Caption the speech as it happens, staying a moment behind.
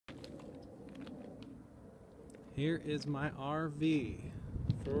Here is my RV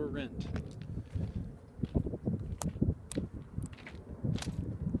for rent.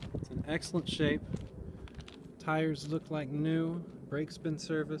 It's in excellent shape. Tires look like new. Brakes been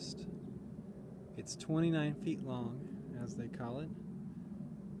serviced. It's 29 feet long, as they call it.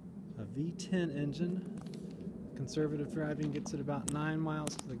 A V10 engine. Conservative driving gets it about 9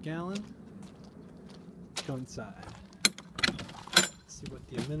 miles to the gallon. Let's go inside. See what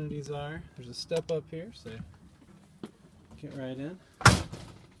the amenities are. There's a step up here, so get right in.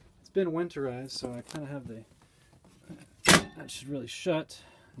 It's been winterized, so I kind of have the, that should really shut,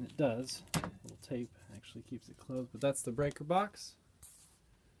 and it does. A little tape actually keeps it closed, but that's the breaker box.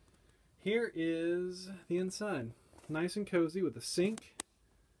 Here is the inside. Nice and cozy with a sink,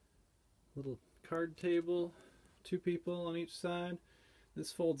 little card table, 2 people on each side.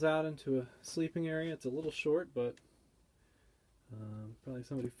 This folds out into a sleeping area. It's a little short, but probably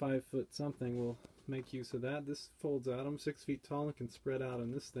somebody 5 foot something will make use of that. This folds out. I'm 6 feet tall and can spread out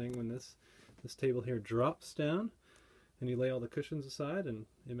on this thing when this table here drops down, and you lay all the cushions aside and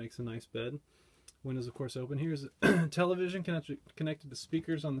it makes a nice bed. Windows of course open. Here's a television connected to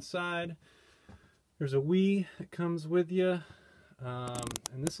speakers on the side. There's a Wii that comes with you, and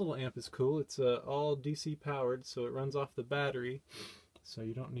this little amp is cool. It's all DC powered, so it runs off the battery, so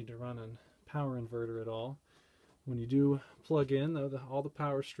you don't need to run a power inverter at all. When you do plug in, though, all the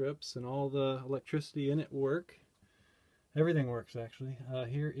power strips and all the electricity in it work. Everything works, actually.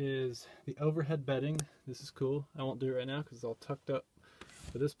 Here is the overhead bedding. This is cool. I won't do it right now because it's all tucked up.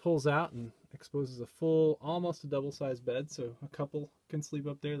 But this pulls out and exposes a full, almost a double-sized bed, so a couple can sleep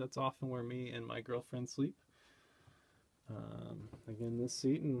up there. That's often where me and my girlfriend sleep. Again, this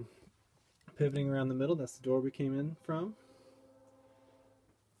seat and pivoting around the middle, that's the door we came in from.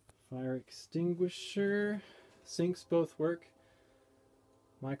 Fire extinguisher. Sinks both work.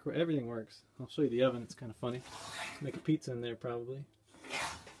 Everything works. I'll show you the oven. It's kind of funny. Make a pizza in there probably.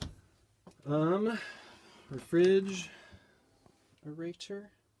 Refrigerator.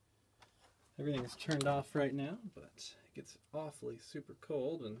 Everything is turned off right now, but it gets awfully super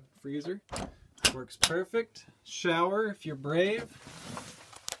cold. And freezer works perfect. Shower if you're brave.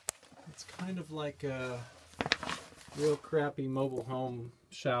 It's kind of like a real crappy mobile home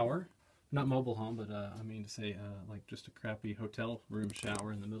shower. Not mobile home, but I mean to say like just a crappy hotel room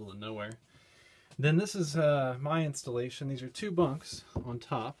shower in the middle of nowhere. Then this is my installation. These are 2 bunks on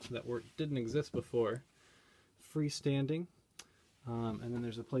top that didn't exist before. Freestanding. And then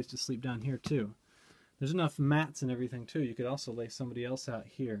there's a place to sleep down here too. There's enough mats and everything too. You could also lay somebody else out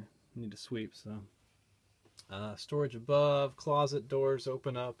here. You need to sweep, so. Storage above, closet doors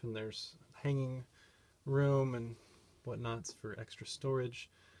open up, and there's hanging room and whatnots for extra storage.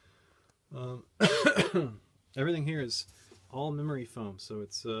 Everything here is all memory foam, so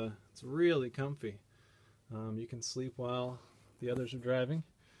it's really comfy. You can sleep while the others are driving.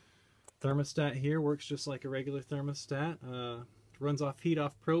 Thermostat here works just like a regular thermostat. Runs off heat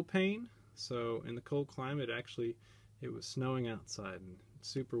off propane, so in the cold climate, it was snowing outside and it's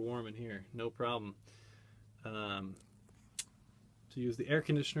super warm in here, no problem. To use the air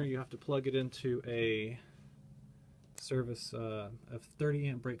conditioner, you have to plug it into a service, a 30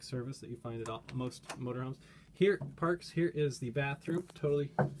 amp brake service that you find at most motorhomes. Here is the bathroom,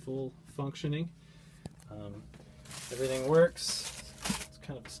 totally full functioning. Everything works. It's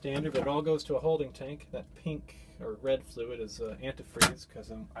kind of a standard, but it all goes to a holding tank. That pink or red fluid is antifreeze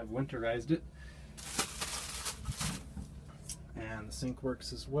because I've winterized it. And the sink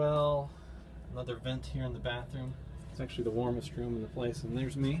works as well. Another vent here in the bathroom. It's actually the warmest room in the place, and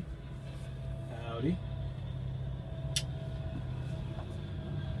there's me. Howdy.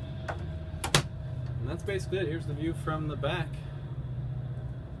 And that's basically it. Here's the view from the back.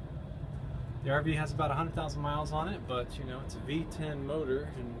 The RV has about 100,000 miles on it, but you know, it's a V10 motor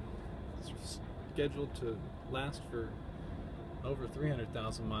and it's scheduled to last for over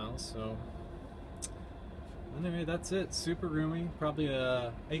 300,000 miles. So anyway, that's it. Super roomy. Probably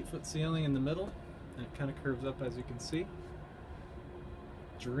a 8-foot ceiling in the middle, and it kind of curves up as you can see.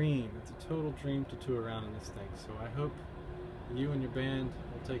 Dream. It's a total dream to tour around in this thing. So I hope you and your band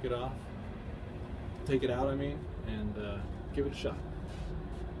will take it out, I mean, and give it a shot.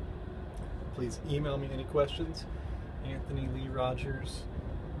 Please email me any questions.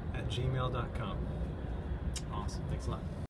 AnthonyLeeRogers@gmail.com. Awesome. Thanks a lot.